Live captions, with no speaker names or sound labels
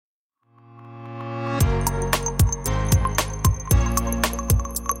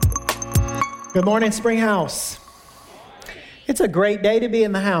Good morning, Spring House. It's a great day to be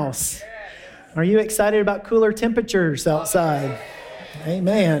in the house. Are you excited about cooler temperatures outside?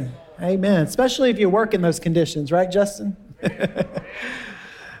 Amen. Amen. Especially if you work in those conditions, right, Justin?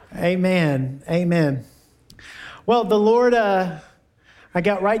 Amen. Amen. Well, the Lord, I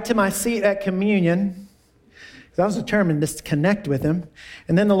got right to my seat at communion because I was determined just to connect with Him.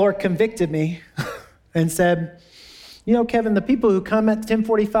 And then the Lord convicted me and said, you know, Kevin, the people who come at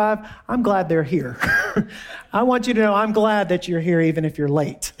 10:45, I'm glad they're here. I want you to know I'm glad that you're here even if you're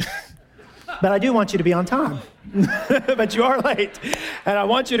late. But I do want you to be on time. But you are late, and I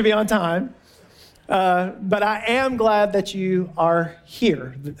want you to be on time. But I am glad that you are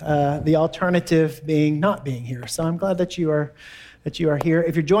here, the alternative being not being here. So I'm glad that you are here.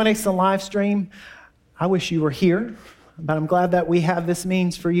 If you're joining us on live stream, I wish you were here. But I'm glad that we have this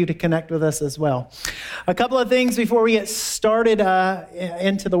means for you to connect with us as well. A couple of things before we get started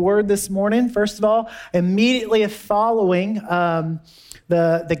into the Word this morning. First of all, immediately following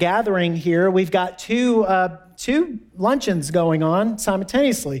the gathering here, we've got two luncheons going on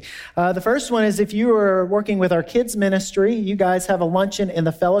simultaneously. The first one is if you are working with our kids ministry, you guys have a luncheon in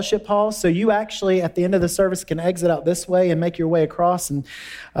the fellowship hall. So you actually, at the end of the service, can exit out this way and make your way across, and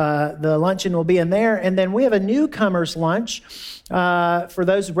the luncheon will be in there. And then we have a newcomers lunch for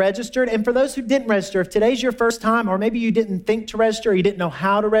those registered. And for those who didn't register, if today's your first time, or maybe you didn't think to register, or you didn't know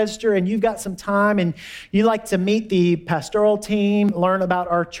how to register, and you've got some time and you like to meet the pastoral team, learn about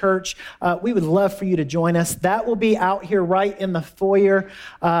our church, we would love for you to join us. That will be out here right in the foyer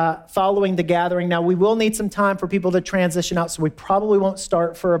following the gathering. Now, we will need some time for people to transition out, so we probably won't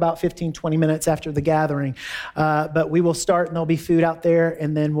start for about 15, 20 minutes after the gathering. But we will start, and there'll be food out there,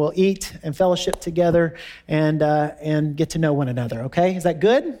 and then we'll eat and fellowship together and get to know one another, okay? Is that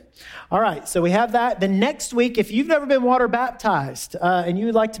good? All right, so we have that. Then next week, if you've never been water baptized and you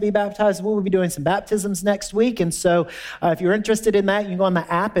would like to be baptized, we'll be doing some baptisms next week. And so if you're interested in that, you can go on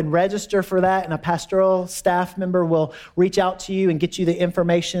the app and register for that, and a pastoral staff member will reach out to you and get you the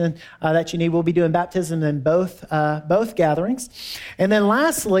information that you need. We'll be doing baptism in both gatherings. And then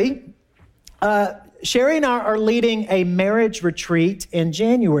lastly, Sherry and I are leading a marriage retreat in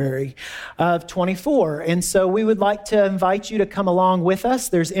January of 24. And so we would like to invite you to come along with us.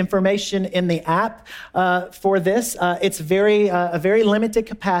 There's information in the app for this. It's a very limited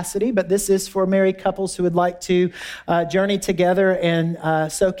capacity, but this is for married couples who would like to journey together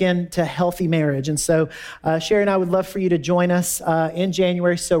and soak into healthy marriage. And so Sherry and I would love for you to join us in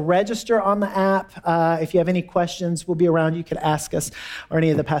January. So register on the app. If you have any questions, we'll be around. You could ask us, or any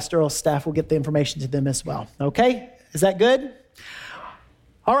of the pastoral staff will get the information to them as well. Okay? Is that good?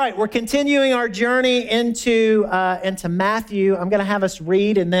 All right, we're continuing our journey into Matthew. I'm going to have us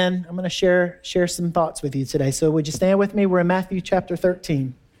read, and then I'm going to share some thoughts with you today. So would you stand with me? We're in Matthew chapter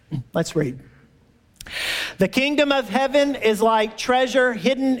 13. Let's read. The kingdom of heaven is like treasure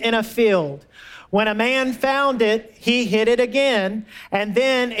hidden in a field. When a man found it, he hid it again, and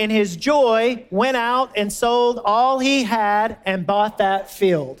then in his joy went out and sold all he had and bought that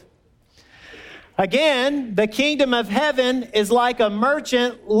field. Again, the kingdom of heaven is like a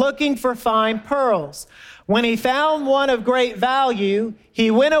merchant looking for fine pearls. When he found one of great value,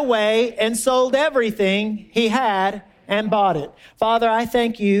 he went away and sold everything he had and bought it. Father, I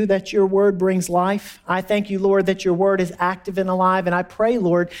thank you that your word brings life. I thank you, Lord, that your word is active and alive. And I pray,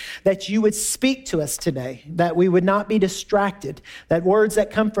 Lord, that you would speak to us today, that we would not be distracted, that words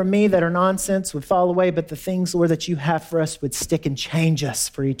that come from me that are nonsense would fall away, but the things, Lord, that you have for us would stick and change us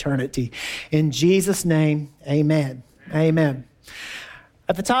for eternity. In Jesus' name, amen. Amen.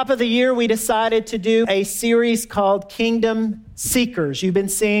 At the top of the year, we decided to do a series called Kingdom Seekers. You've been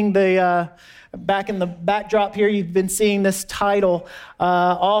seeing back in the backdrop here, you've been seeing this title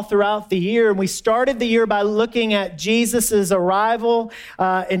all throughout the year. And we started the year by looking at Jesus' arrival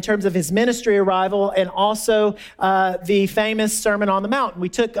in terms of his ministry arrival, and also the famous Sermon on the Mount. We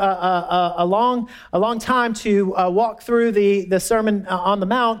took a long time to walk through the Sermon on the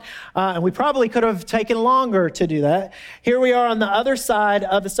Mount, and we probably could have taken longer to do that. Here we are on the other side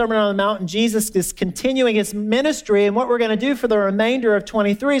of the Sermon on the Mount, and Jesus is continuing his ministry. And what we're going to do for the remainder of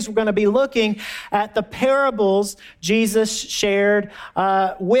 23 is we're going to be looking at the parables Jesus shared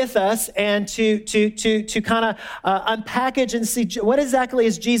with us, and to kind of unpackage and see what exactly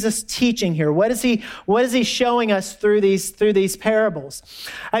is Jesus teaching here. What is he showing us through these parables?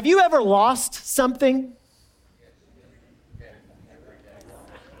 Have you ever lost something?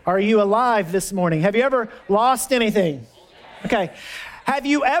 Are you alive this morning? Have you ever lost anything? Okay. Have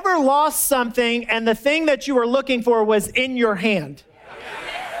you ever lost something and the thing that you were looking for was in your hand?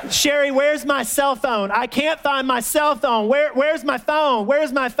 Sherry, where's my cell phone? I can't find my cell phone. Where's my phone?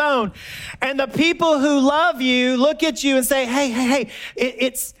 Where's my phone? And the people who love you look at you and say, hey,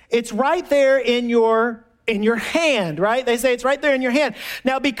 it's right there in your hand, right? They say it's right there in your hand.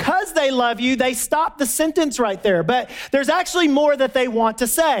 Now, because they love you, they stop the sentence right there. But there's actually more that they want to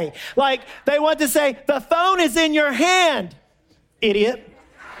say. Like, they want to say, the phone is in your hand, idiot.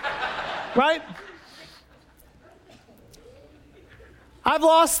 Right? I've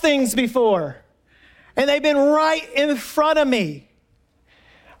lost things before, and they've been right in front of me.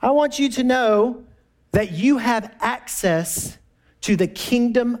 I want you to know that you have access to the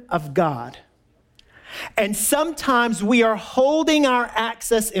kingdom of God. And sometimes we are holding our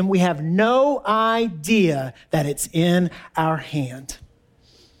access and we have no idea that it's in our hand.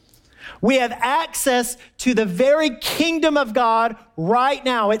 We have access to the very kingdom of God right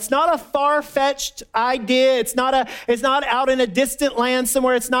now. It's not a far-fetched idea. It's not out in a distant land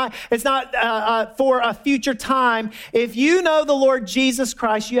somewhere. It's not for a future time. If you know the Lord Jesus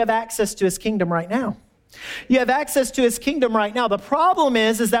Christ, you have access to his kingdom right now. You have access to his kingdom right now. The problem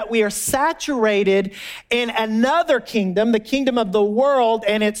is that we are saturated in another kingdom, the kingdom of the world,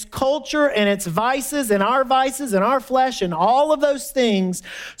 and its culture and its vices and our flesh and all of those things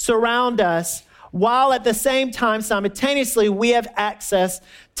surround us, while at the same time, simultaneously, we have access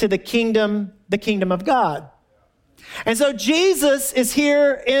to the kingdom of God. And so Jesus is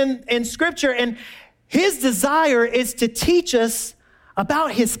here in Scripture, and his desire is to teach us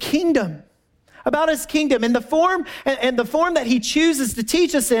about his kingdom. About his kingdom and the form that he chooses to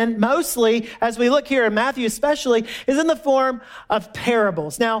teach us in, mostly as we look here in Matthew especially, is in the form of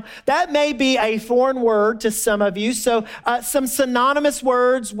parables. Now, that may be a foreign word to some of you. So some synonymous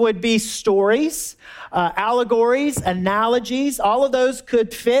words would be stories, allegories, analogies. All of those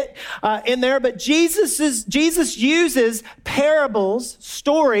could fit in there. But Jesus uses parables,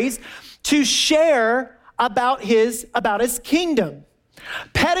 stories, to share about his kingdom.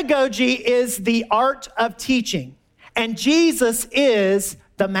 Pedagogy is the art of teaching, and Jesus is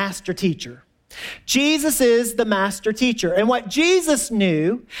the master teacher. Jesus is the master teacher. And what Jesus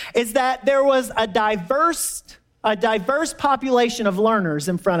knew is that there was a diverse population of learners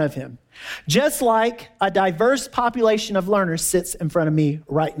in front of him, just like a diverse population of learners sits in front of me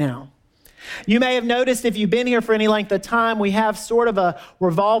right now. You may have noticed if you've been here for any length of time, we have sort of a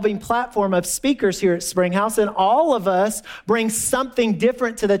revolving platform of speakers here at Springhouse, and all of us bring something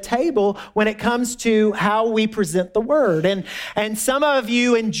different to the table when it comes to how we present the word. And some of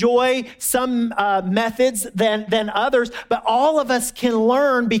you enjoy some methods than others, but all of us can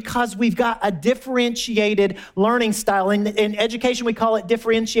learn because we've got a differentiated learning style. In education, we call it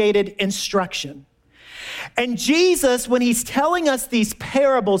differentiated instruction. And Jesus, when he's telling us these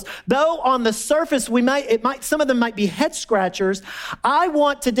parables, though on the surface some of them might be head scratchers, I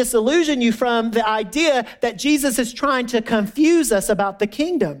want to disillusion you from the idea that Jesus is trying to confuse us about the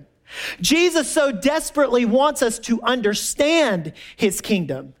kingdom. Jesus so desperately wants us to understand his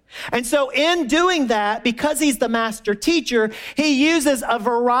kingdom. And so in doing that, because he's the master teacher, he uses a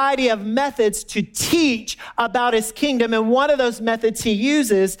variety of methods to teach about his kingdom. And one of those methods he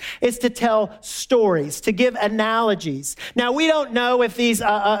uses is to tell stories, to give analogies. Now, we don't know if these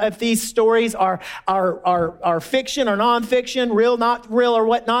stories are fiction or nonfiction, real, not real, or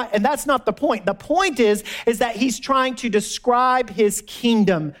whatnot. And that's not the point. The point is that he's trying to describe his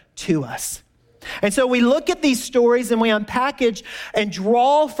kingdom to us. And so we look at these stories and we unpackage and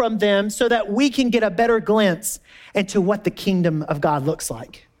draw from them so that we can get a better glimpse into what the kingdom of God looks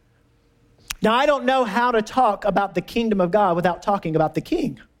like. Now, I don't know how to talk about the kingdom of God without talking about the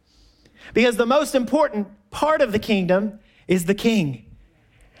king, because the most important part of the kingdom is the king.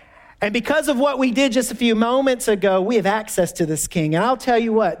 And because of what we did just a few moments ago, we have access to this king. And I'll tell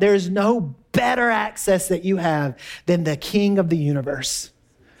you what, there's no better access that you have than the king of the universe.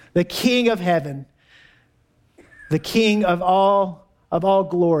 The King of heaven, the King of all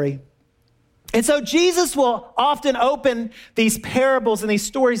glory. And so Jesus will often open these parables and these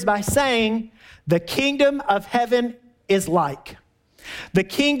stories by saying, the kingdom of heaven is like. The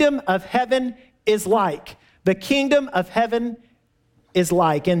kingdom of heaven is like. The kingdom of heaven is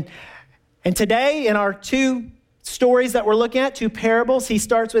like. And today in our two stories that we're looking at, two parables, he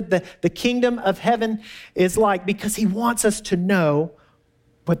starts with the kingdom of heaven is like, because he wants us to know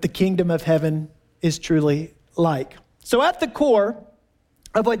what the kingdom of heaven is truly like. So at the core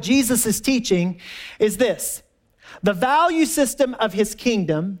of what Jesus is teaching is this: the value system of his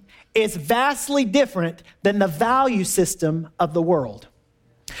kingdom is vastly different than the value system of the world.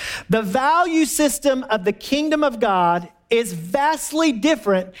 The value system of the kingdom of God is vastly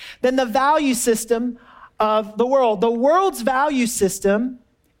different than the value system of the world. The world's value system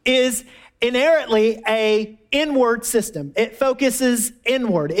is inherently a inward system. It focuses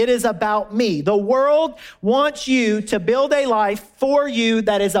inward. It is about me. The world wants you to build a life for you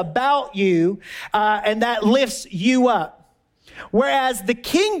that is about you and that lifts you up. Whereas the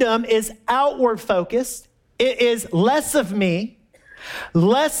kingdom is outward focused. It is less of me,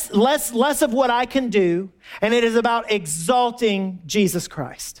 less of what I can do, and it is about exalting Jesus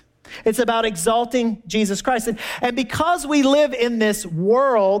Christ. It's about exalting Jesus Christ. And because we live in this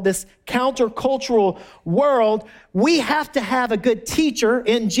world, this countercultural world, we have to have a good teacher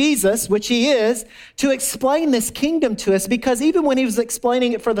in Jesus, which he is, to explain this kingdom to us. Because even when he was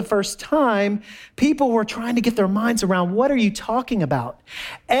explaining it for the first time, people were trying to get their minds around, what are you talking about?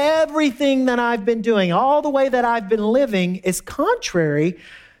 Everything that I've been doing, all the way that I've been living is contrary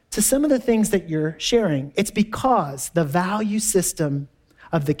to some of the things that you're sharing. It's because the value system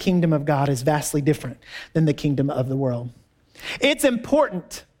of the kingdom of God is vastly different than the kingdom of the world. It's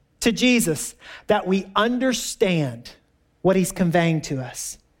important to Jesus that we understand what he's conveying to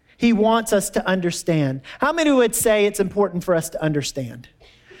us. He wants us to understand. How many would say it's important for us to understand?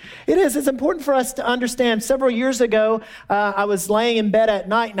 It is. It's important for us to understand. Several years ago, I was laying in bed at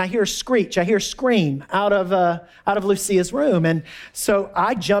night and I hear a screech. I hear a scream out of Lucia's room. And so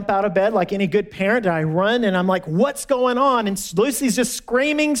I jump out of bed like any good parent. And I run and I'm like, what's going on? And Lucy's just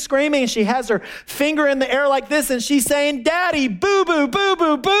screaming. And she has her finger in the air like this. And she's saying, Daddy, boo-boo,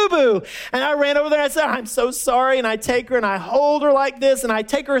 boo-boo, boo-boo. And I ran over there and I said, I'm so sorry. And I take her and I hold her like this. And I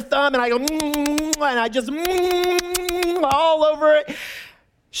take her thumb and I go, and I just all over it.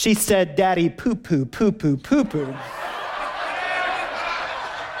 She said, Daddy, poo-poo, poo-poo, poo-poo.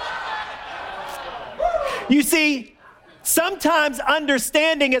 You see, sometimes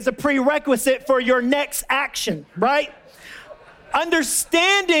understanding is a prerequisite for your next action, right?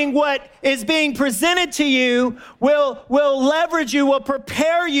 Understanding what is being presented to you will leverage you, will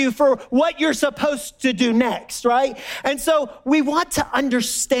prepare you for what you're supposed to do next, right? And so we want to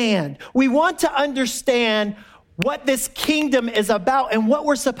understand. We want to understand what this kingdom is about and what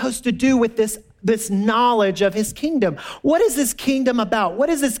we're supposed to do with this knowledge of his kingdom. What is this kingdom about? What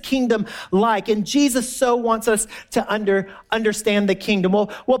is this kingdom like? And Jesus so wants us to understand the kingdom.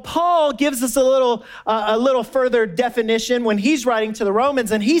 Well, Paul gives us a little further definition when he's writing to the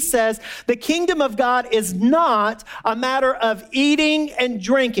Romans, and he says the kingdom of God is not a matter of eating and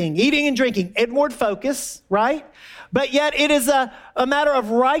drinking, inward focus, right? But yet it is a matter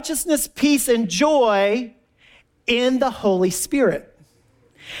of righteousness, peace, and joy in the Holy Spirit.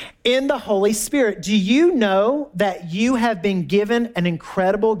 In the Holy Spirit. Do you know that you have been given an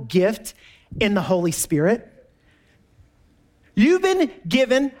incredible gift in the Holy Spirit? You've been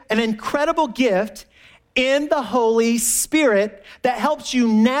given an incredible gift in the Holy Spirit that helps you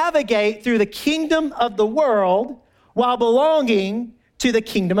navigate through the kingdom of the world while belonging to the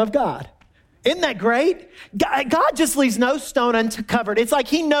kingdom of God. Isn't that great? God just leaves no stone uncovered. It's like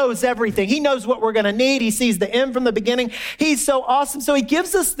he knows everything. He knows what we're going to need. He sees the end from the beginning. He's so awesome. So he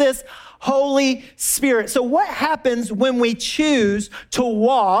gives us this Holy Spirit. So what happens when we choose to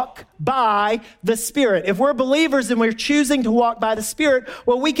walk by the Spirit? If we're believers and we're choosing to walk by the Spirit,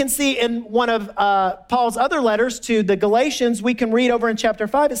 well, we can see in one of Paul's other letters to the Galatians, we can read over in chapter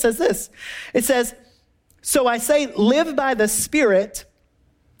 5, it says this. It says, so I say, live by the Spirit,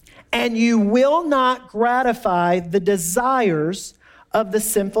 and you will not gratify the desires of the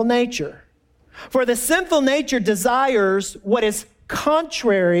sinful nature. For the sinful nature desires what is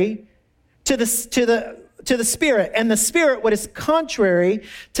contrary to the Spirit, and the Spirit what is contrary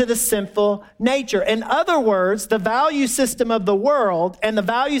to the sinful nature. In other words, the value system of the world and the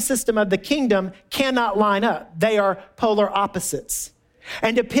value system of the kingdom cannot line up. They are polar opposites.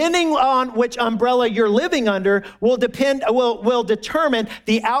 And depending on which umbrella you're living under will determine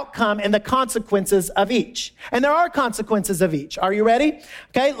the outcome and the consequences of each. And there are consequences of each. Are you ready?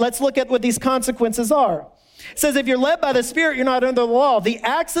 Okay, let's look at what these consequences are. It says, if you're led by the Spirit, you're not under the law. The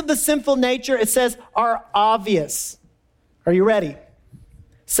acts of the sinful nature, it says, are obvious. Are you ready?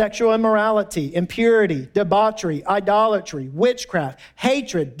 Sexual immorality, impurity, debauchery, idolatry, witchcraft,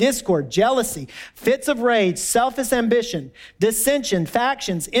 hatred, discord, jealousy, fits of rage, selfish ambition, dissension,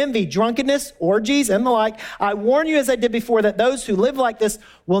 factions, envy, drunkenness, orgies, and the like. I warn you, as I did before, that those who live like this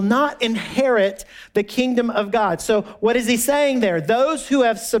will not inherit the kingdom of God. So what is he saying there? Those who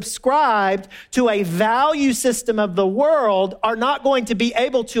have subscribed to a value system of the world are not going to be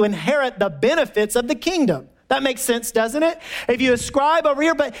able to inherit the benefits of the kingdom. That makes sense, doesn't it? If you ascribe over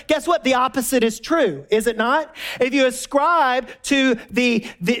here, but guess what? The opposite is true, is it not? If you ascribe to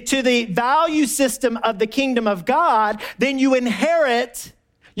the value system of the kingdom of God, then you inherit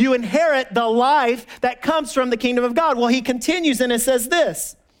the life that comes from the kingdom of God. Well, he continues and it says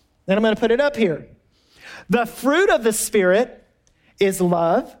this. And I'm going to put it up here. The fruit of the Spirit is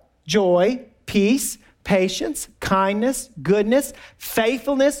love, joy, peace, patience, kindness, goodness,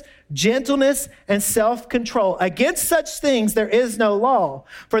 faithfulness, gentleness, and self-control. Against such things there is no law.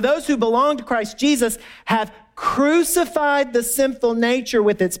 For those who belong to Christ Jesus have crucified the sinful nature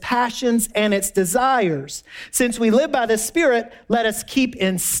with its passions and its desires. Since we live by the Spirit, let us keep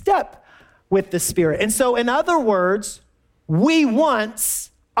in step with the Spirit. And so, in other words, we once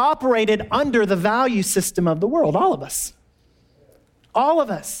operated under the value system of the world, all of us. All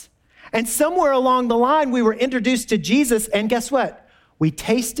of us. And somewhere along the line, we were introduced to Jesus, and guess what? We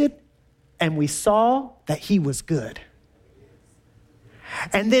tasted and we saw that he was good.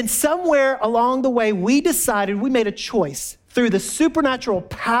 And then somewhere along the way, we made a choice through the supernatural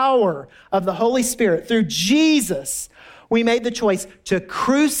power of the Holy Spirit, through Jesus, we made the choice to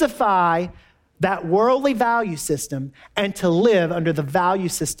crucify that worldly value system and to live under the value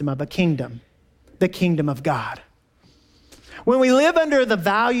system of a kingdom, the kingdom of God. When we live under the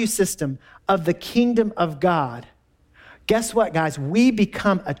value system of the kingdom of God, guess what, guys? We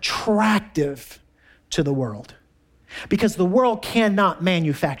become attractive to the world because the world cannot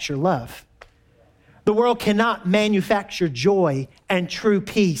manufacture love. The world cannot manufacture joy and true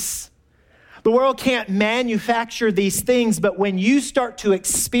peace. The world can't manufacture these things, but when you start to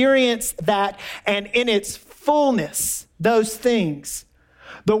experience that and in its fullness, those things,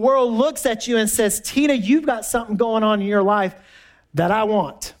 the world looks at you and says, Tina, you've got something going on in your life that I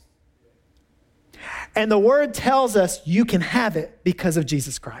want. And the word tells us you can have it because of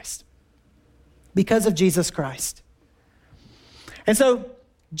Jesus Christ. Because of Jesus Christ. And so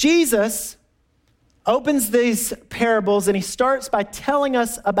Jesus opens these parables and he starts by telling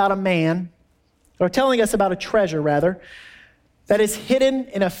us about a man, or telling us about a treasure rather, that is hidden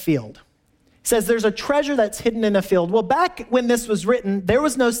in a field. He says there's a treasure that's hidden in a field. Well, back when this was written, there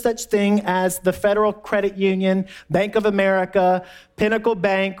was no such thing as the Federal Credit Union, Bank of America, Pinnacle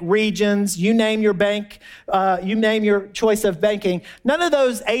Bank, Regions, you name your bank, you name your choice of banking. None of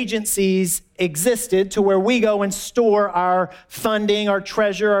those agencies existed to where we go and store our funding, our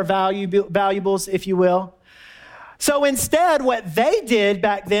treasure, our valuables, if you will. So instead, what they did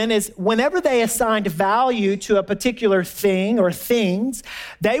back then is whenever they assigned value to a particular thing or things,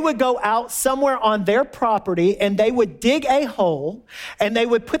 they would go out somewhere on their property and they would dig a hole and they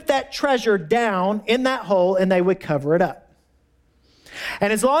would put that treasure down in that hole and they would cover it up.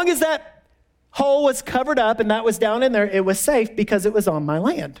 And as long as that hole was covered up and that was down in there, it was safe because it was on my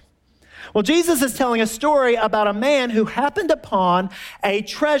land. Well, Jesus is telling a story about a man who happened upon a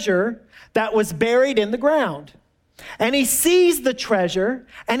treasure that was buried in the ground. And he sees the treasure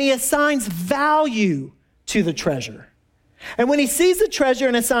and he assigns value to the treasure. And when he sees the treasure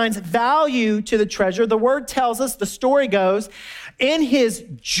and assigns value to the treasure, the word tells us, the story goes, in his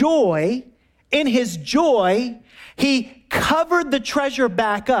joy, he covered the treasure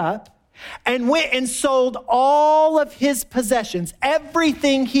back up and went and sold all of his possessions,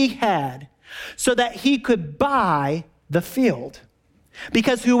 everything he had, so that he could buy the field.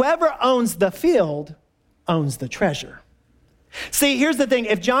 Because whoever owns the field owns the treasure. See, here's the thing.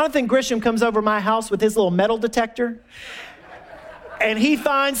 If Jonathan Grisham comes over my house with his little metal detector and he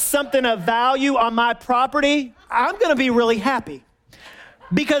finds something of value on my property, I'm going to be really happy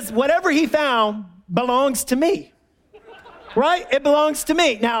because whatever he found belongs to me, right? It belongs to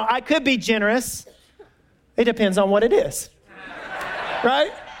me. Now, I could be generous. It depends on what it is,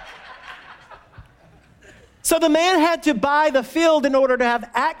 right? So the man had to buy the field in order to have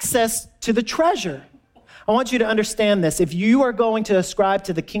access to the treasure. I want you to understand this. If you are going to ascribe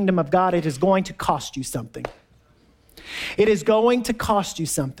to the kingdom of God, it is going to cost you something. It is going to cost you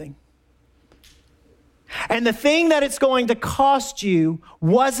something. And the thing that it's going to cost you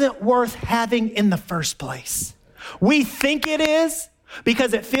wasn't worth having in the first place. We think it is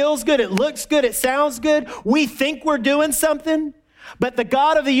because it feels good, it looks good, it sounds good. We think we're doing something. But the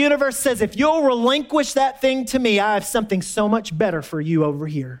God of the universe says, if you'll relinquish that thing to me, I have something so much better for you over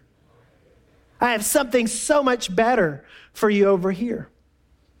here. I have something so much better for you over here.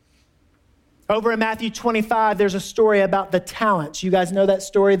 Over in Matthew 25, there's a story about the talents. You guys know that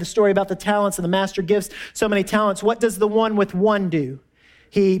story, the story about the talents, and the master gives so many talents. What does the one with one do?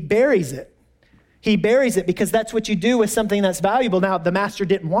 He buries it. He buries it because that's what you do with something that's valuable. Now, the master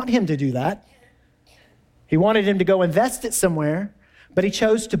didn't want him to do that. He wanted him to go invest it somewhere, but he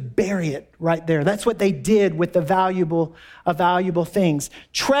chose to bury it right there. That's what they did with the valuable things.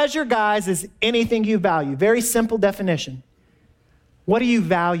 Treasure, guys, is anything you value. Very simple definition. What do you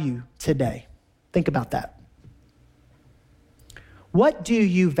value today? Think about that. What do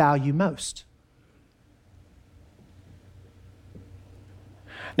you value most?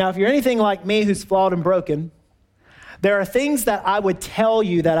 Now, if you're anything like me who's flawed and broken, there are things that I would tell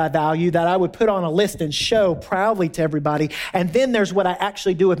you that I value, that I would put on a list and show proudly to everybody. And then there's what I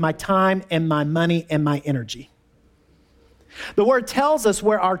actually do with my time and my money and my energy. The word tells us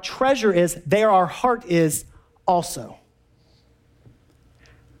where our treasure is, there our heart is also.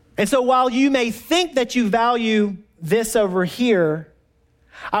 And so while you may think that you value this over here,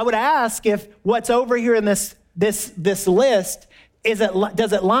 I would ask if what's over here in this list,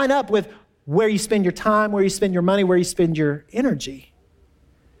 does it line up with where you spend your time, where you spend your money, where you spend your energy?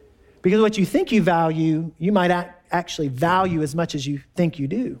 Because what you think you value, you might actually value as much as you think you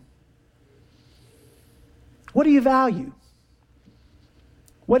do. What do you value?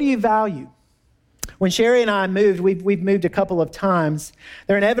 What do you value? When Sherry and I moved, we've moved a couple of times,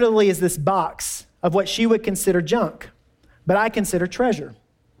 there inevitably is this box of what she would consider junk, but I consider treasure.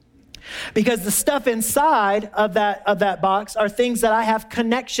 Because the stuff inside of that box are things that I have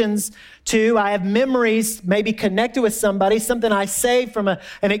connections to. I have memories, maybe connected with somebody, something I saved from an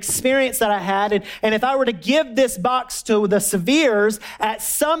experience that I had. And if I were to give this box to the Severes, at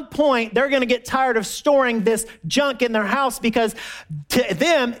some point, they're going to get tired of storing this junk in their house because to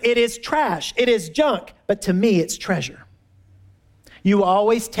them, it is trash. It is junk. But to me, it's treasure. You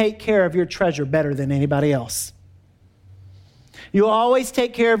always take care of your treasure better than anybody else. You always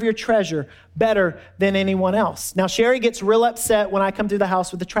take care of your treasure better than anyone else. Now, Sherry gets real upset when I come through the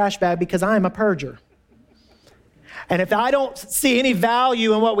house with a trash bag because I am a purger. And if I don't see any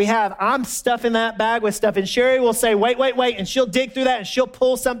value in what we have, I'm stuffing that bag with stuff. And Sherry will say, wait. And she'll dig through that and she'll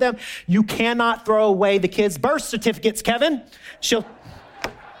pull something. You cannot throw away the kids' birth certificates, Kevin. She'll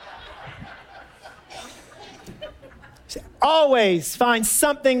always find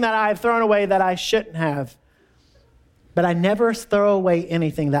something that I've thrown away that I shouldn't have. But I never throw away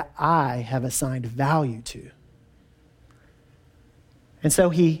anything that I have assigned value to. And so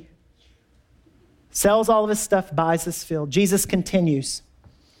he sells all of his stuff, buys this field. Jesus continues,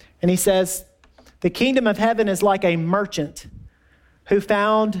 and he says, the kingdom of heaven is like a merchant who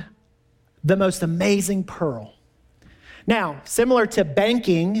found the most amazing pearl. Now, similar to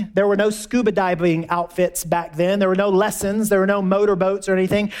banking, there were no scuba diving outfits back then. There were no lessons. There were no motorboats or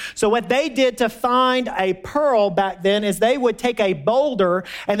anything. So what they did to find a pearl back then is they would take a boulder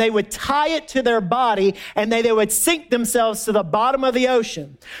and they would tie it to their body and they would sink themselves to the bottom of the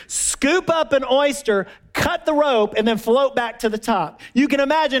ocean, scoop up an oyster, cut the rope, and then float back to the top. You can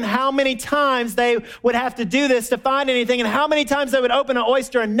imagine how many times they would have to do this to find anything and how many times they would open an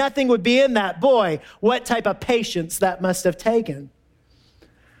oyster and nothing would be in that. Boy, what type of patience that must have taken.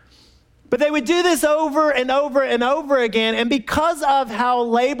 But they would do this over and over and over again. And because of how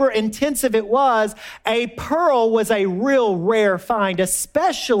labor intensive it was, a pearl was a real rare find,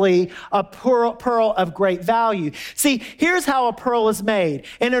 especially a pearl of great value. See, here's how a pearl is made.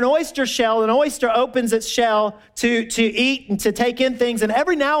 In an oyster shell, an oyster opens its shell to eat and to take in things. And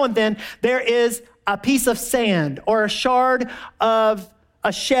every now and then there is a piece of sand or a shard of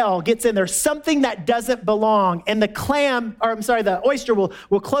a shell gets in there, something that doesn't belong, and the oyster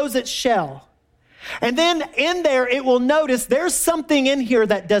will close its shell. And then in there, it will notice there's something in here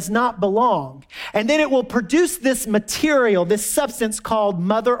that does not belong. And then it will produce this material, this substance called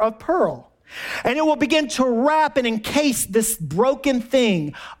mother of pearl. And it will begin to wrap and encase this broken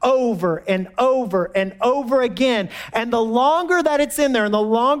thing over and over and over again. And the longer that it's in there and the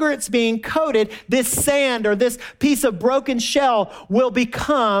longer it's being coated, this sand or this piece of broken shell will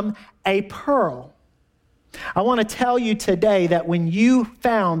become a pearl. I want to tell you today that when you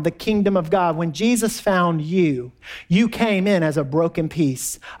found the kingdom of God, when Jesus found you, you came in as a broken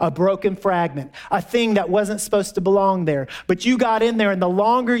piece, a broken fragment, a thing that wasn't supposed to belong there. But you got in there, and the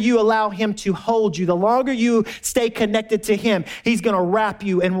longer you allow him to hold you, the longer you stay connected to him, he's going to wrap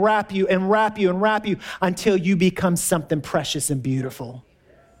you and wrap you and wrap you and wrap you until you become something precious and beautiful.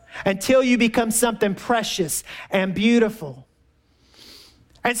 Until you become something precious and beautiful.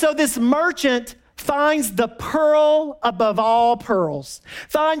 And so this merchant finds the pearl above all pearls,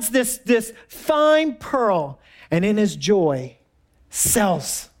 finds this fine pearl, and in his joy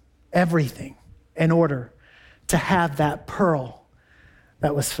sells everything in order to have that pearl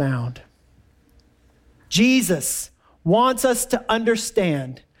that was found. Jesus wants us to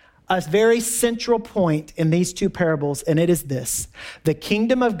understand a very central point in these two parables, and it is this: the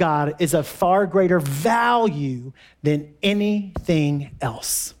kingdom of God is of far greater value than anything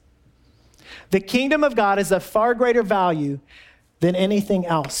else. The kingdom of God is of far greater value than anything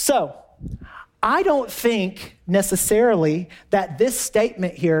else. So, I don't think necessarily that this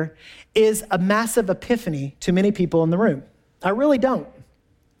statement here is a massive epiphany to many people in the room. I really don't.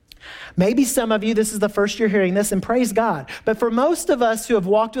 Maybe some of you, this is the first you're hearing this, and praise God. But for most of us who have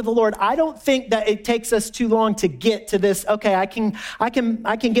walked with the Lord, I don't think that it takes us too long to get to this. Okay, I can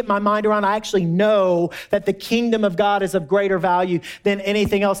get my mind around. I actually know that the kingdom of God is of greater value than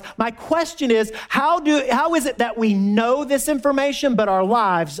anything else. My question is, how is it that we know this information, but our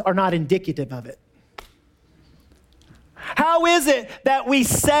lives are not indicative of it? How is it that we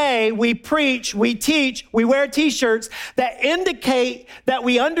say, we preach, we teach, we wear t-shirts that indicate that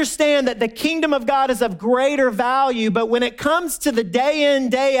we understand that the kingdom of God is of greater value, but when it comes to the day in,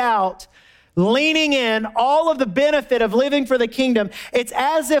 day out, leaning in all of the benefit of living for the kingdom, it's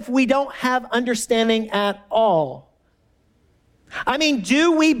as if we don't have understanding at all. I mean,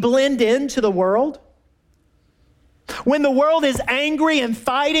 do we blend into the world? When the world is angry and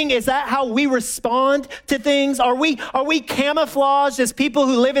fighting, is that how we respond to things? Are we camouflaged as people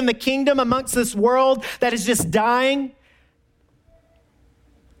who live in the kingdom amongst this world that is just dying?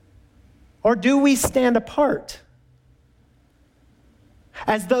 Or do we stand apart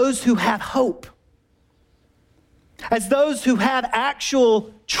as those who have hope? As those who have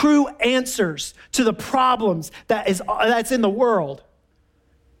actual true answers to the problems that's in the world?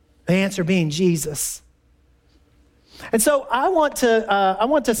 The answer being Jesus. And so I want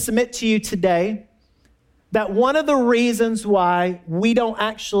to submit to you today that one of the reasons why we don't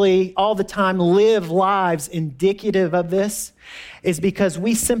actually all the time live lives indicative of this is because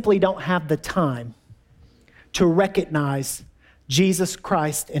we simply don't have the time to recognize Jesus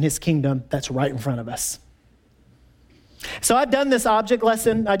Christ and his kingdom that's right in front of us. So I've done this object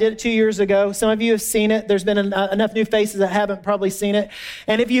lesson. I did it 2 years ago. Some of you have seen it. There's been enough new faces that haven't probably seen it.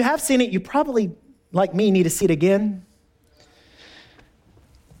 And if you have seen it, you probably, like me, need to see it again.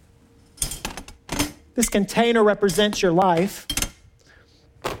 This container represents your life.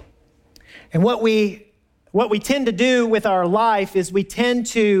 And what we tend to do with our life is we tend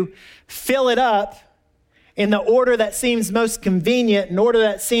to fill it up in the order that seems most convenient, in order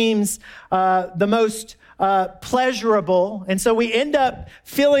that seems the most pleasurable. And so we end up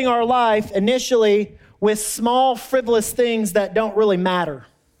filling our life initially with small, frivolous things that don't really matter.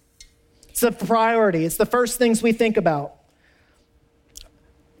 It's a priority. It's the first things we think about.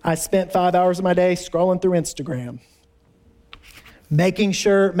 I spent 5 hours of my day scrolling through Instagram, making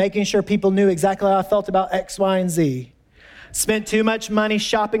sure people knew exactly how I felt about X, Y, and Z. Spent too much money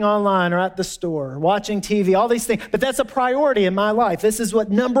shopping online or at the store, watching TV, all these things. But that's a priority in my life. This is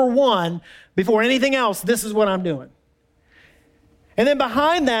what number one, before anything else, this is what I'm doing. And then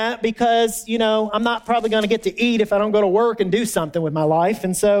behind that, because, I'm not probably going to get to eat if I don't go to work and do something with my life.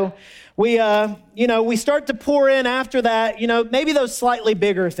 And so we start to pour in after that, maybe those slightly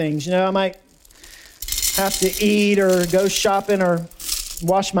bigger things. I might have to eat or go shopping or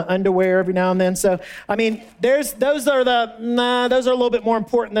wash my underwear every now and then. So, those are a little bit more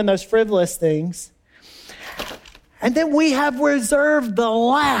important than those frivolous things. And then we have reserved the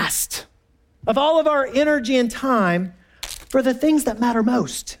last of all of our energy and time for the things that matter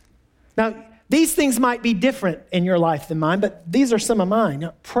most. Now, these things might be different in your life than mine, but these are some of mine.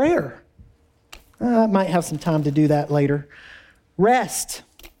 Prayer. I might have some time to do that later. Rest.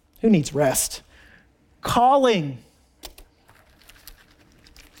 Who needs rest? Calling.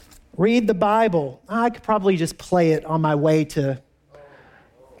 Read the Bible. I could probably just play it on my way to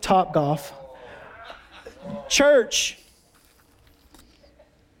Topgolf. Church.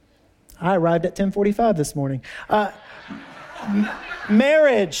 I arrived at 10:45 this morning.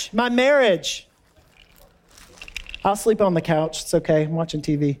 Marriage. My marriage. I'll sleep on the couch. It's okay. I'm watching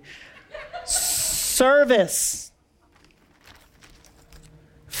TV. Service.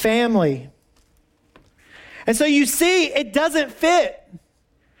 Family. And so you see, it doesn't fit.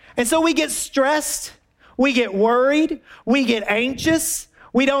 And so we get stressed. We get worried. We get anxious.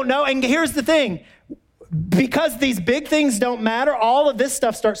 We don't know. And here's the thing. Because these big things don't matter, all of this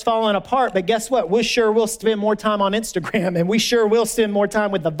stuff starts falling apart. But guess what? We sure will spend more time on Instagram, and we sure will spend more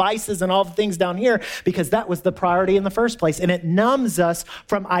time with the vices and all the things down here, because that was the priority in the first place. And it numbs us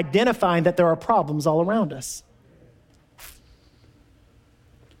from identifying that there are problems all around us.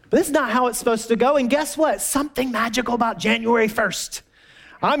 But this is not how it's supposed to go. And guess what? Something magical about January 1st.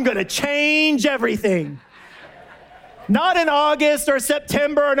 I'm going to change everything. Not in August or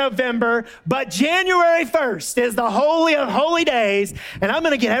September or November, but January 1st is the holy of holy days, and I'm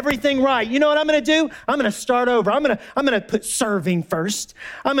going to get everything right. You know what I'm going to do? I'm going to start over. I'm going to put serving first.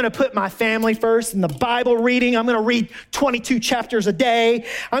 I'm going to put my family first and the Bible reading. I'm going to read 22 chapters a day.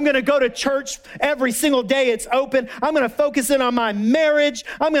 I'm going to go to church every single day it's open. I'm going to focus in on my marriage.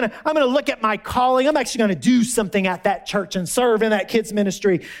 I'm going to look at my calling. I'm actually going to do something at that church and serve in that kids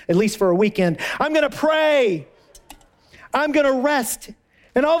ministry, at least for a weekend. I'm going to pray. I'm going to rest.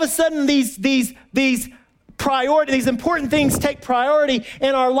 And all of a sudden, these important things take priority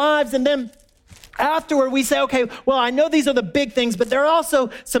in our lives. And then afterward, we say, okay, well, I know these are the big things, but there are also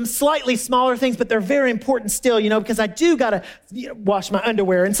some slightly smaller things, but they're very important still, because I do got to wash my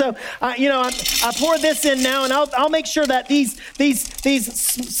underwear. And so, I pour this in now, and I'll make sure that these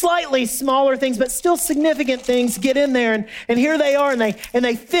slightly smaller things, but still significant things get in there. And here they are, and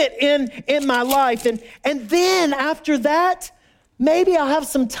they fit in my life. And then after that, maybe I'll have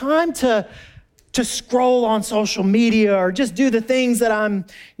some time to scroll on social media or just do the things that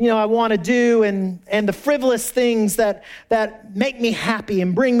I want to do and the frivolous things that make me happy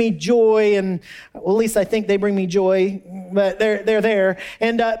and bring me joy. And well, at least I think they bring me joy, but they're there.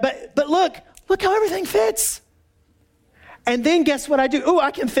 And, but look how everything fits. And then guess what I do? Oh,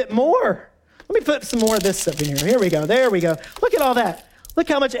 I can fit more. Let me put some more of this stuff in here. Here we go. There we go. Look at all that. Look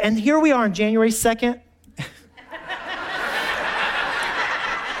how much. And here we are on January 2nd.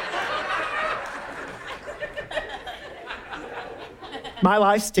 My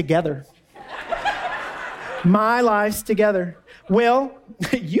life's together. My life's together. Well,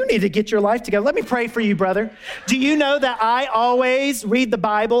 you need to get your life together. Let me pray for you, brother. Do you know that I always read the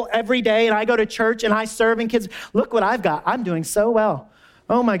Bible every day, and I go to church and I serve in kids? Look what I've got. I'm doing so well.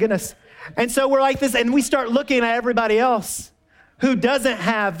 Oh my goodness. And so we're like this, and we start looking at everybody else who doesn't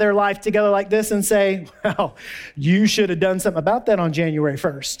have their life together like this and say, well, you should have done something about that on January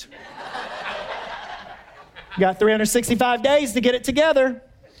 1st. Got 365 days to get it together.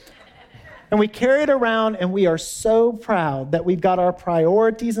 And we carry it around, and we are so proud that we've got our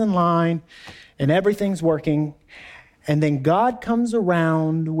priorities in line and everything's working. And then God comes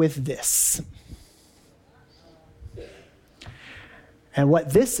around with this. And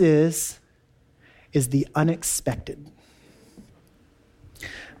what this is the unexpected.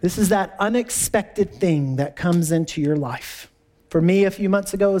 This is that unexpected thing that comes into your life. For me, a few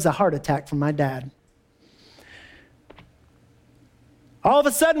months ago, it was a heart attack from my dad. All of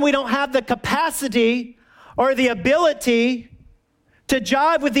a sudden, we don't have the capacity or the ability to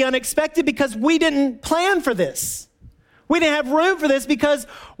jive with the unexpected because we didn't plan for this. We didn't have room for this because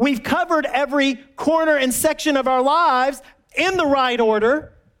we've covered every corner and section of our lives in the right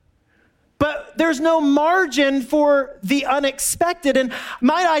order, but there's no margin for the unexpected. And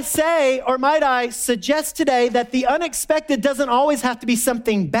might I say, or might I suggest today that the unexpected doesn't always have to be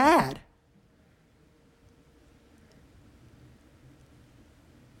something bad.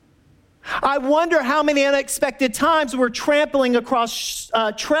 I wonder how many unexpected times we're trampling across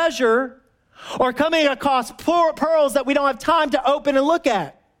treasure or coming across pearls that we don't have time to open and look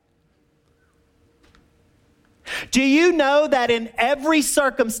at. Do you know that in every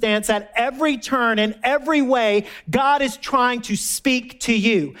circumstance, at every turn, in every way, God is trying to speak to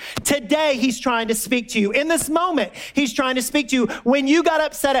you? Today, He's trying to speak to you. In this moment, He's trying to speak to you. When you got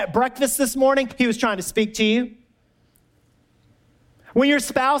upset at breakfast this morning, He was trying to speak to you. When your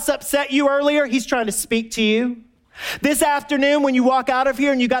spouse upset you earlier, He's trying to speak to you. This afternoon, when you walk out of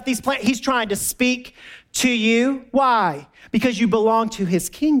here and you got these plans, He's trying to speak to you. Why? Because you belong to His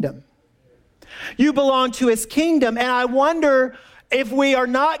kingdom. You belong to His kingdom. And I wonder if we are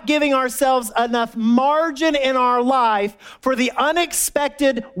not giving ourselves enough margin in our life for the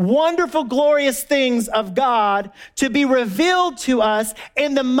unexpected, wonderful, glorious things of God to be revealed to us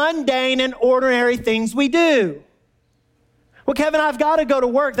in the mundane and ordinary things we do. Well, Kevin, I've got to go to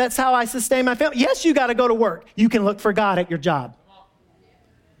work. That's how I sustain my family. Yes, you got to go to work. You can look for God at your job.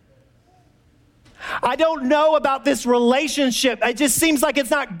 I don't know about this relationship. It just seems like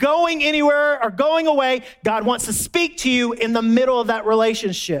it's not going anywhere or going away. God wants to speak to you in the middle of that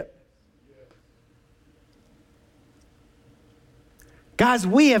relationship. Guys,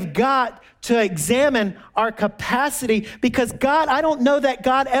 we have got to examine our capacity because God, I don't know that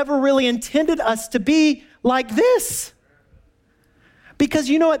God ever really intended us to be like this. Because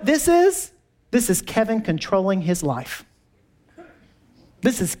you know what this is? This is Kevin controlling his life.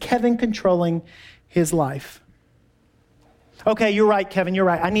 This is Kevin controlling his life. Okay, you're right, Kevin, you're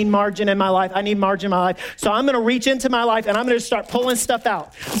right. I need margin in my life. I need margin in my life. So I'm going to reach into my life and I'm going to start pulling stuff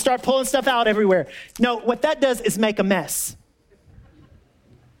out. Start pulling stuff out everywhere. No, what that does is make a mess.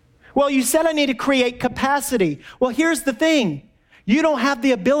 Well, you said I need to create capacity. Well, here's the thing. You don't have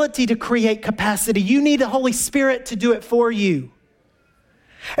the ability to create capacity. You need the Holy Spirit to do it for you.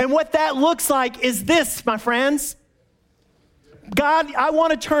 And what that looks like is this, my friends. God, I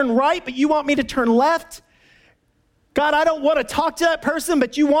want to turn right, but you want me to turn left. God, I don't want to talk to that person,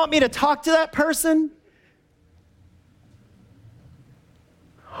 but you want me to talk to that person.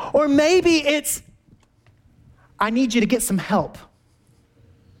 Or maybe it's, I need you to get some help.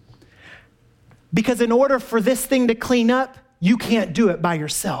 Because in order for this thing to clean up, you can't do it by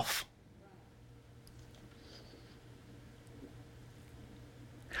yourself.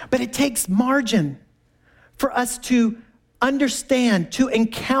 But it takes margin for us to understand, to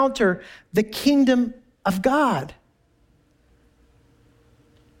encounter the kingdom of God.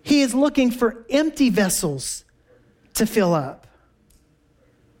 He is looking for empty vessels to fill up.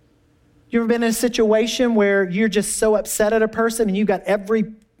 You ever been in a situation where you're just so upset at a person and you got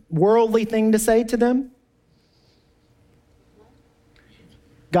every worldly thing to say to them?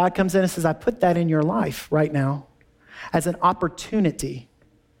 God comes in and says, I put that in your life right now as an opportunity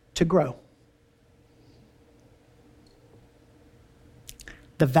to grow.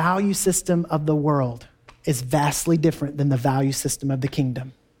 The value system of the world is vastly different than the value system of the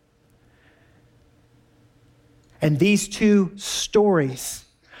kingdom. And these two stories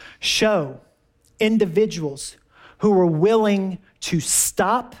show individuals who were willing to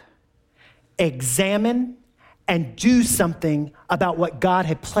stop, examine, and do something about what God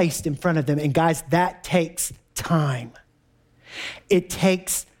had placed in front of them. And guys, that takes time. It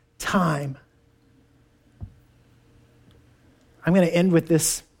takes time. I'm going to end with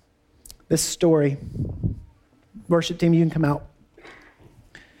this story. Worship team, you can come out.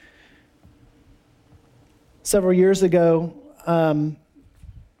 Several years ago,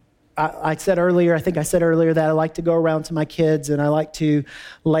 I said earlier that I like to go around to my kids and I like to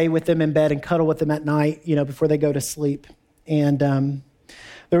lay with them in bed and cuddle with them at night, before they go to sleep. And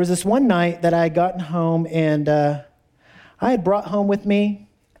there was this one night that I had gotten home and I had brought home with me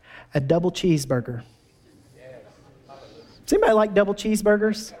a double cheeseburger. Does anybody like double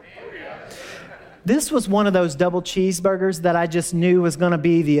cheeseburgers? This was one of those double cheeseburgers that I just knew was going to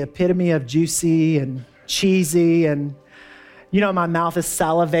be the epitome of juicy and cheesy, and my mouth is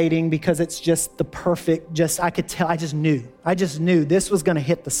salivating because it's just the perfect, I could tell, I just knew this was going to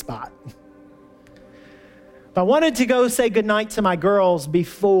hit the spot. I wanted to go say goodnight to my girls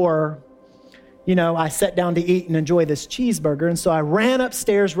before, I sat down to eat and enjoy this cheeseburger. And so I ran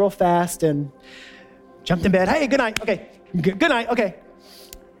upstairs real fast and jumped in bed. Hey, good night. Okay. Good night. Okay.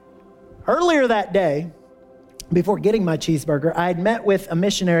 Earlier that day, before getting my cheeseburger, I had met with a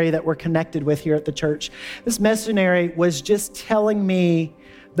missionary that we're connected with here at the church. This missionary was just telling me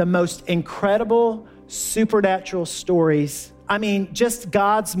the most incredible supernatural stories. I mean, just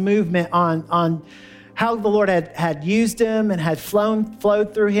God's movement on how the Lord had used him and had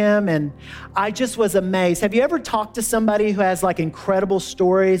flowed through him. And I just was amazed. Have you ever talked to somebody who has like incredible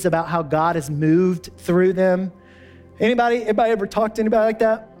stories about how God has moved through them? Anybody ever talked to anybody like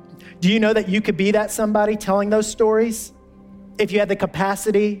that? Do you know that you could be that somebody telling those stories if you had the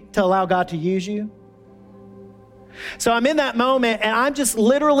capacity to allow God to use you? So I'm in that moment and I'm just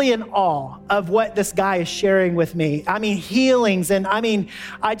literally in awe of what this guy is sharing with me. I mean, healings. And I mean,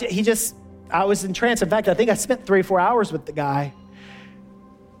 I was in trance. In fact, I think I spent 3 or 4 hours with the guy.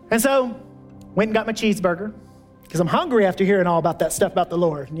 And so went and got my cheeseburger because I'm hungry after hearing all about that stuff about the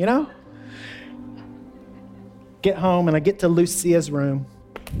Lord, Get home and I get to Lucia's room.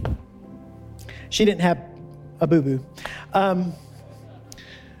 She didn't have a boo-boo. But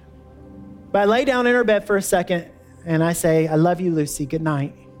I lay down in her bed for a second and I say, I love you, Lucy, good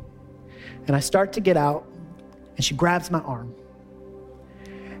night. And I start to get out and she grabs my arm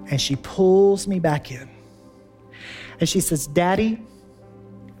and she pulls me back in. And she says, Daddy,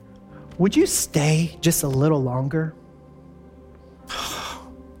 would you stay just a little longer?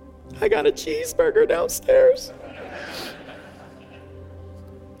 I got a cheeseburger downstairs.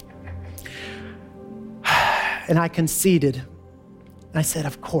 And I conceded. I said,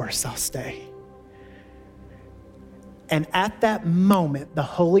 of course I'll stay. And at that moment, the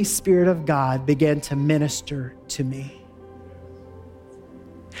Holy Spirit of God began to minister to me.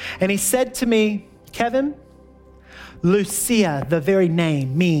 And he said to me, Kevin, Lucia, the very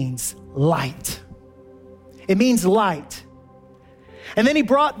name, means light. It means light. And then he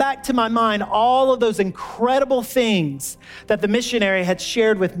brought back to my mind all of those incredible things that the missionary had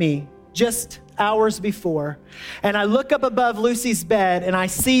shared with me just hours before. And I look up above Lucy's bed and I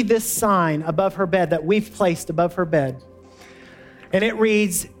see this sign above her bed that we've placed above her bed. And it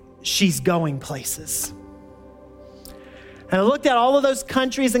reads, she's going places. And I looked at all of those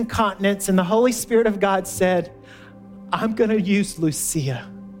countries and continents and the Holy Spirit of God said, I'm going to use Lucia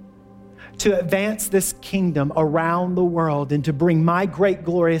to advance this kingdom around the world and to bring my great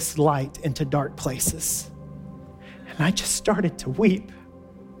glorious light into dark places. And I just started to weep.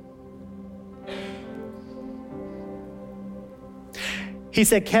 He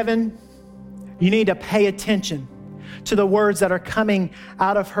said, Kevin, you need to pay attention to the words that are coming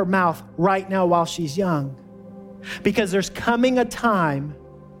out of her mouth right now while she's young. Because there's coming a time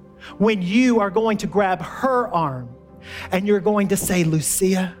when you are going to grab her arm and you're going to say,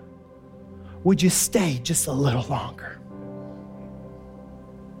 Lucia, would you stay just a little longer?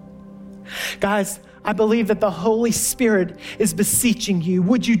 Guys, I believe that the Holy Spirit is beseeching you.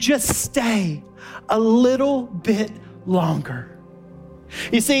 Would you just stay a little bit longer?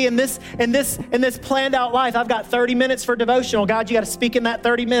 You see, in this planned out life, I've got 30 minutes for devotional. God, you got to speak in that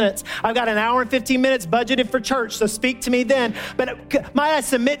 30 minutes. I've got an hour and 15 minutes budgeted for church, so speak to me then. But might I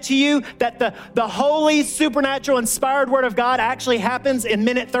submit to you that the holy, supernatural, inspired word of God actually happens in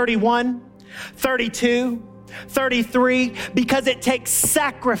minute 31, 32, 33, because it takes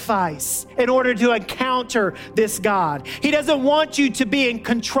sacrifice in order to encounter this God. He doesn't want you to be in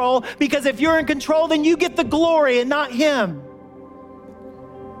control, because if you're in control, then you get the glory and not him.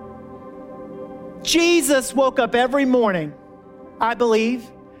 Jesus woke up every morning, I believe,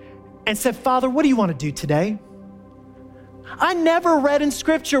 and said, Father, what do you want to do today? I never read in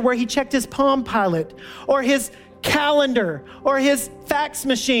Scripture where he checked his Palm Pilot or his calendar or his fax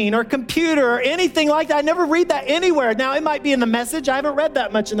machine or computer or anything like that. I never read that anywhere. Now, it might be in the Message. I haven't read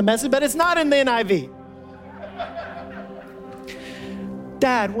that much in the Message, but it's not in the NIV.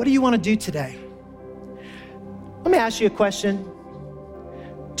 Dad, what do you want to do today? Let me ask you a question.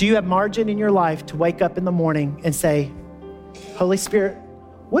 Do you have margin in your life to wake up in the morning and say, Holy Spirit,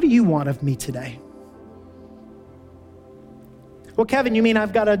 what do you want of me today? Well, Kevin, you mean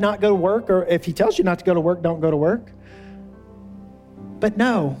I've got to not go to work? Or if he tells you not to go to work, don't go to work? But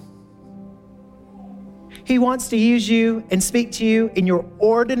no. He wants to use you and speak to you in your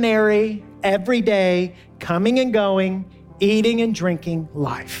ordinary, everyday, coming and going, eating and drinking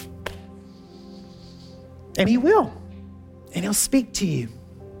life. And he will. And he'll speak to you.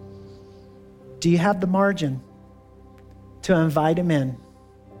 Do you have the margin to invite him in?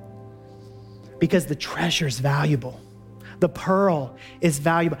 Because the treasure is valuable. The pearl is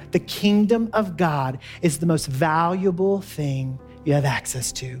valuable. The kingdom of God is the most valuable thing you have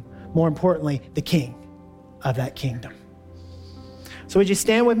access to. More importantly, the king of that kingdom. So would you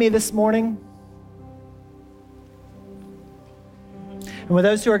stand with me this morning? And with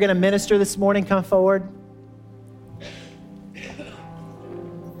those who are going to minister this morning, come forward.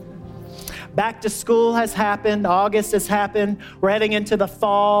 Back to school has happened. August has happened. We're heading into the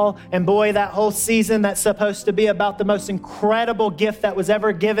fall. And boy, that whole season that's supposed to be about the most incredible gift that was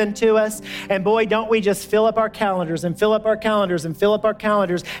ever given to us. And boy, don't we just fill up our calendars and fill up our calendars and fill up our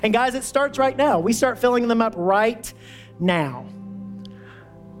calendars. And guys, it starts right now. We start filling them up right now.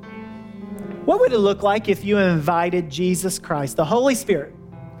 What would it look like if you invited Jesus Christ, the Holy Spirit,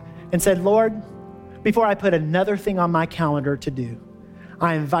 and said, Lord, before I put another thing on my calendar to do,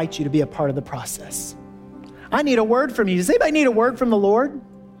 I invite you to be a part of the process. I need a word from you. Does anybody need a word from the Lord?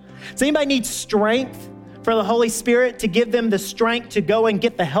 Does anybody need strength for the Holy Spirit to give them the strength to go and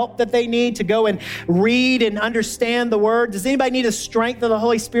get the help that they need, to go and read and understand the word? Does anybody need the strength of the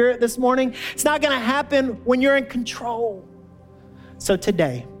Holy Spirit this morning? It's not going to happen when you're in control. So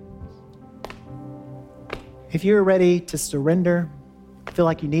today, if you're ready to surrender, feel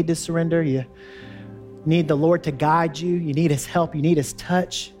like you need to surrender, you need the Lord to guide you, you need his help, you need his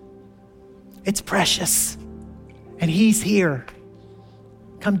touch, it's precious. And he's here.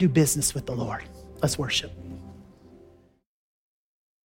 Come do business with the Lord. Let's worship.